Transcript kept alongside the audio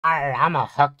I'ma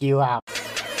hook you up.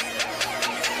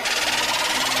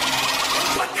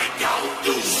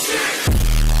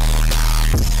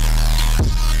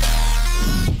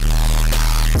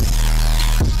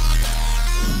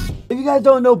 If you guys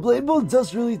don't know, Blade Bowl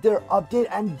just released their update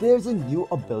and there's a new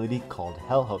ability called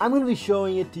Hell Hook. I'm going to be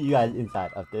showing it to you guys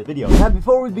inside of this video. Now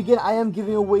before we begin, I am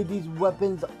giving away these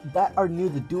weapons that are new,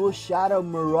 the Dual Shadow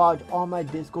Mirage, on my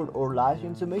Discord or live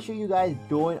stream. So make sure you guys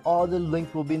join. All the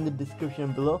links will be in the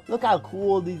description below. Look how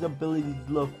cool these abilities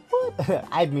look. What?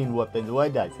 I mean weapons, why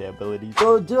did I say abilities?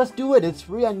 So just do it, it's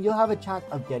free and you'll have a chance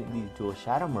of getting these Dual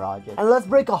Shadow Mirages. And let's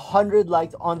break 100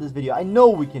 likes on this video. I know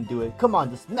we can do it. Come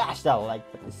on, just smash that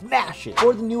like button, smash it.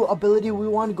 For the new ability, we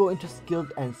want to go into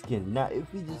skills and skins. Now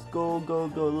if we just go,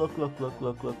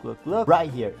 look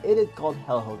right here, it is called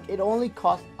Hell Hook. It only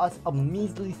costs us a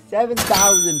measly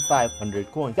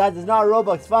 7,500 coins. Guys, it's not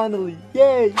Robux, finally,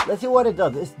 yay. Let's see what it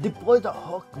does. It deploys a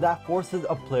hook that forces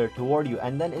a player toward you,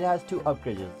 and then it has two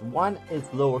upgrades. One is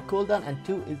lower cooldown and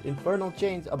two is Infernal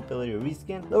Chains ability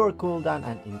reskin, lower cooldown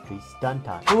and increased stun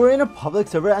time. So we're in a public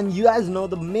server, and you guys know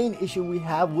the main issue we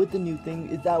have with the new thing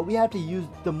is that we have to use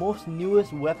the most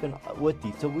newest weapon with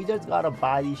these. So we just gotta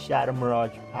buy these Shadow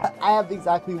Mirage packs. I have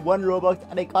exactly 1 Robux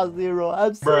and it costs 0.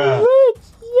 I'm so rich,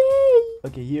 yay!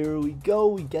 Okay, here we go.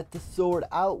 We get the sword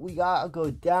out. We gotta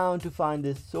go down to find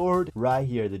this sword right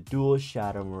here, the Dual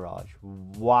Shadow Mirage.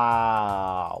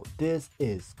 Wow, this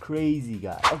is crazy,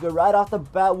 guys. Okay, right off the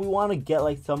bat, we want to get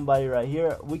like somebody right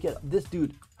here. We get this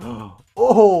dude.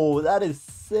 Oh, that is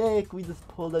sick. We just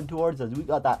pulled them towards us. We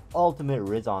got that ultimate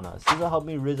Riz on us. This will help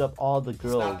me Riz up all the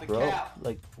girls, bro.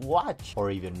 Like, watch.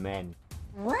 Or even men.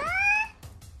 What?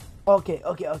 Okay.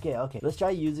 Let's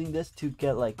try using this to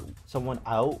get like someone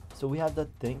out. So we have that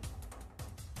thing.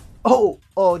 Oh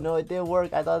no, it didn't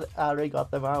work. I thought I already got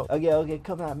them out. Okay,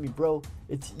 come at me, bro.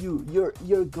 It's you.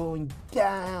 You're going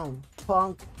down,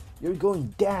 punk. You're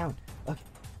going down. Okay,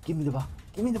 give me the ball.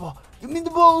 Give me the ball. Give me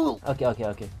the ball.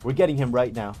 Okay. We're getting him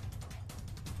right now.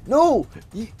 No,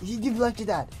 he deflected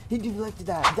that. He deflected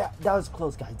that. That was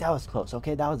close, guys. That was close.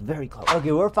 Okay, that was very close.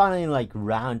 Okay, we're finally in like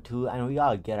round 2, and we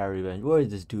gotta get our revenge. Where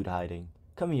is this dude hiding?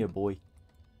 Come here, boy.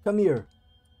 Come here.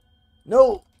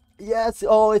 No. Yes.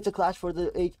 Oh, it's a clash for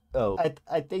the H. Oh,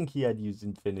 I think he had used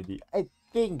infinity. So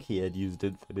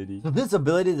this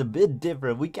ability is a bit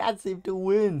different. We can't seem to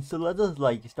win. So let's just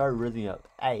like start rizzing up.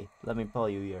 Hey, let me pull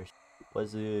you here.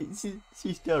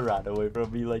 She still ran away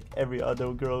from me like every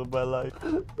other girl in my life.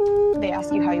 They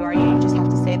ask you how you are, you just have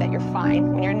to say that you're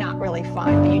fine when you're not really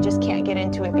fine, but you just can't get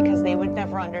into it because they would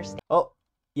never understand. Oh,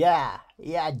 yeah,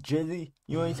 Drizzy.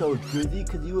 You ain't so drizzy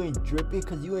because you ain't drippy,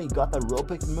 because you ain't got the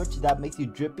Ropix merch that makes you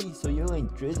drippy, so you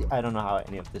ain't drizzy. I don't know how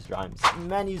any of this rhymes.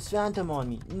 Man, use Phantom on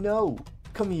me. No,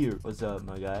 come here. What's up,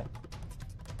 my guy?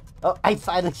 Oh, I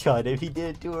finally shot him. He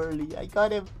did it too early. I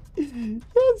got him.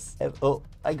 Yes. Oh,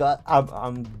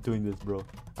 I'm doing this, bro.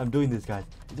 I'm doing this, guys.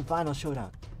 It's the final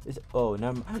showdown. Oh,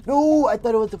 no, I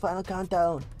thought it was the final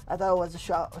countdown. I thought it was a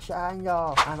shine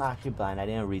off. I'm actually blind. I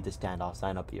didn't read the standoff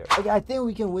sign up here. Okay, I think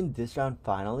we can win this round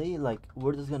finally. Like,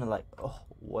 we're just gonna like, oh,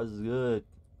 what's good?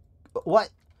 What?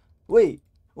 Wait,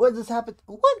 what just happened?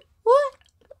 What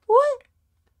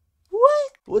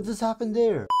just happened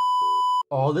there?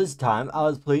 All this time, I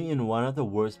was playing in one of the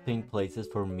worst ping places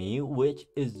for me, which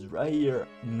is right here,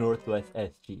 Northwest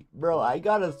SG. Bro, I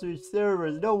gotta switch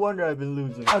servers. No wonder I've been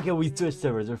losing. Okay, we switched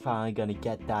servers. We're finally gonna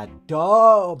get that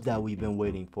dub that we've been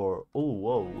waiting for. Oh,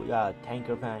 whoa, we got a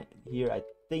tanker fan here. I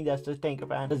think that's the tanker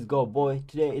fan. Let's go, boy.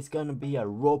 Today, it's gonna be a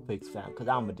Ropix fan, because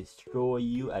I'm gonna destroy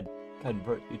you and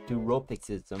convert you to Ropix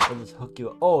system. I'll just hook you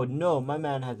up. Oh, no, my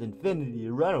man has infinity.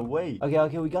 Run away.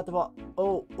 Okay, we got the ball.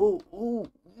 Oh.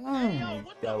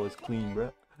 That was clean,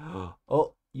 bro.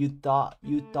 Oh, you thought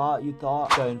the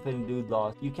infinity dude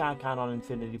lost. You can't count on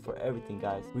infinity for everything,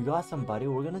 guys. We got somebody.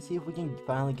 We're gonna see if we can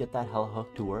finally get that Hell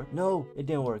Hook to work. No, it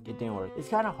didn't work. It's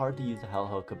kind of hard to use the Hell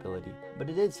Hook ability,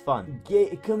 but it is fun.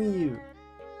 Come here.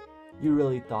 You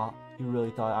really thought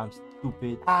I'm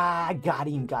stupid? Ah, got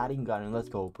him. Let's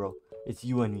go, bro. It's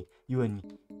you and me.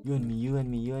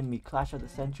 Clash of the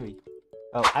century.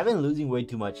 Oh, I've been losing way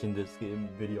too much in this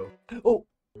video.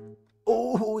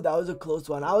 Oh, that was a close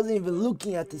one. I wasn't even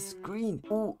looking at the screen.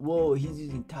 Oh, whoa, he's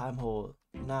using time hold.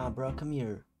 Nah, bro, come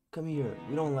here. We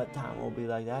don't let time hold be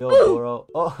like that. Yo, bro.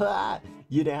 Oh,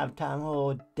 you didn't have time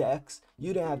hold, Dex.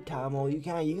 You didn't have time hold. You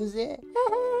can't use it.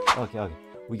 Okay.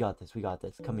 We got this.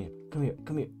 Come here.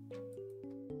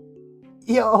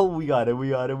 Yo, we got it.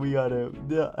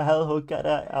 The hellhook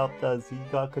kinda helped us. He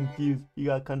got confused. He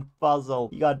got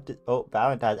confuzzled. He got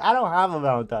Valentine's. I don't have a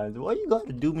Valentine's. Why you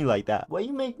gotta do me like that? Why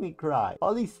you make me cry?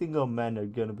 All these single men are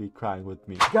gonna be crying with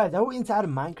me. Guys, are we inside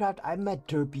of Minecraft? I met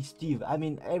Derpy Steve. I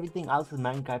mean, everything else is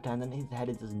Minecraft and then his head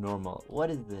is just normal. What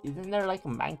is this? Isn't there like a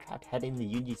Minecraft head in the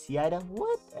UGC item?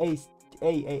 What?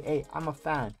 Hey, I'm a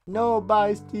fan. No,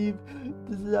 bye, Steve.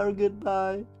 This is our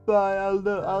goodbye. Bye,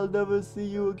 I'll never see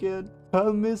you again.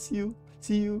 I'll miss you.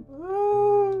 See you.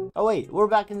 Oh wait, we're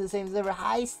back in the same server.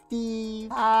 Hi, Steve.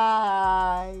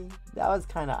 Hi. That was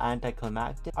kind of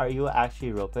anticlimactic. Are you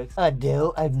actually Ropix?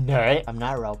 No, I'm not. I'm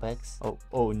not Ropix.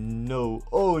 Oh no.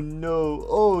 Oh no.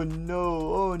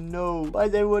 Why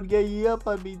is everyone getting up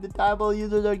on me? The Tibble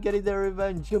users are getting their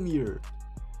revenge. Come here.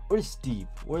 Where's Steve?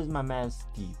 Where's my man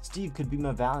Steve? Steve could be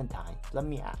my Valentine. Let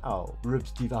me rip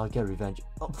Steve, I'll get revenge.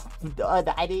 I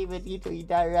didn't even need to eat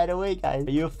that right away, guys.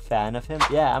 Are you a fan of him?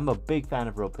 Yeah, I'm a big fan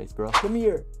of Ropix, bro. Come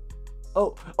here.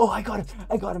 Oh, I got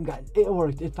him, guys. It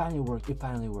worked. It finally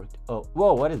worked. Oh,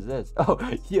 whoa, what is this? Oh,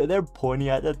 yeah, they're pointing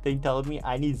at the thing telling me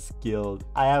I need skills.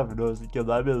 I have no skills.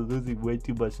 I've been losing way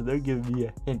too much, so they're giving me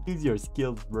a hint. Use your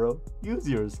skills, bro. Use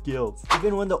your skills.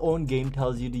 Even when the own game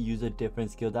tells you to use a different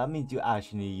skill, that means you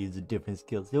actually need to use a different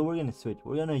skill. So we're gonna switch.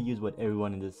 We're gonna use what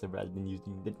everyone in this server has been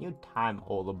using, the new time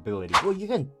hole ability. Well, you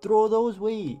can throw those.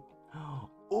 Wait.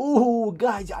 Oh,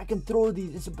 guys, I can throw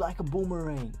these. It's like a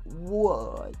boomerang.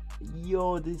 What?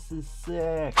 Yo, this is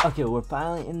sick. Okay, we're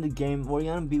finally in the game. We're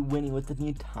gonna be winning with the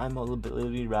new time hole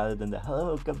ability rather than the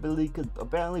hellhook ability, because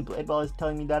apparently Blade Ball is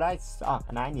telling me that I suck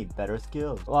and I need better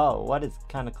skills. Wow, what is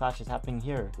kind of clash is happening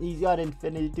here? He's got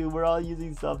infinity too. We're all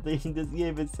using something. This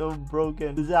game is so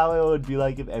broken. This is how it would be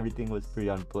like if everything was free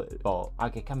on Blade Ball.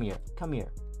 Okay, come here.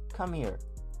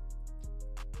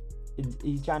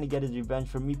 He's trying to get his revenge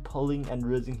for me pulling and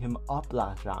rizzing him up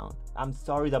last round. I'm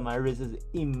sorry that my riz is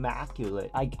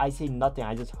immaculate. I say nothing,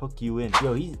 I just hook you in.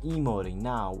 Yo, he's emoting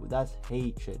now. That's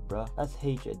hatred, bro. That's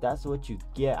hatred. That's what you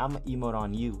get. I'm gonna emote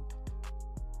on you.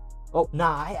 Oh,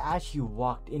 nah, I actually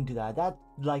walked into that. That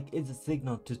like is a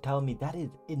signal to tell me that is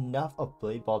enough of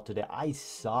Blade Ball today. I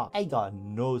suck. I got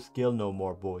no skill no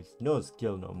more, boys. No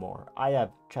skill no more. I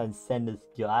have transcended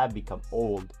skill. I have become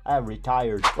old. I have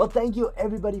retired. Well, thank you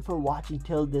everybody for watching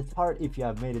till this part. If you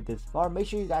have made it this far, make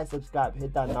sure you guys subscribe,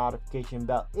 hit that notification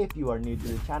bell if you are new to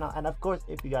the channel, and of course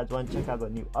if you guys want to check out the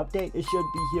new update, it should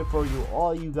be here for you.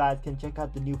 All you guys can check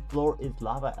out the new Floor is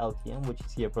Lava LTM, which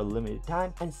is here for a limited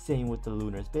time, and same with the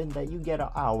lunar spin that you get an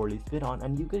hourly spin on,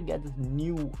 and you could get this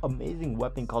new amazing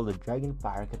weapon called the Dragon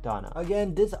Fire Katana.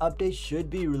 Again, this update should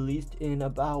be released in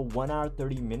about 1 hour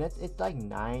 30 minutes. It's like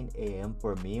 9 a.m.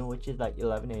 for me, which is like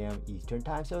 11 a.m. Eastern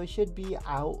time, so it should be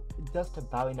out just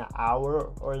about in an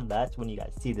hour or less when you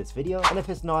guys see this video. And if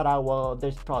it's not out, well,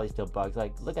 there's probably still bugs.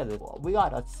 Like, look at this, we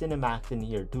got a Cinemax in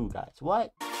here too, guys.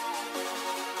 What?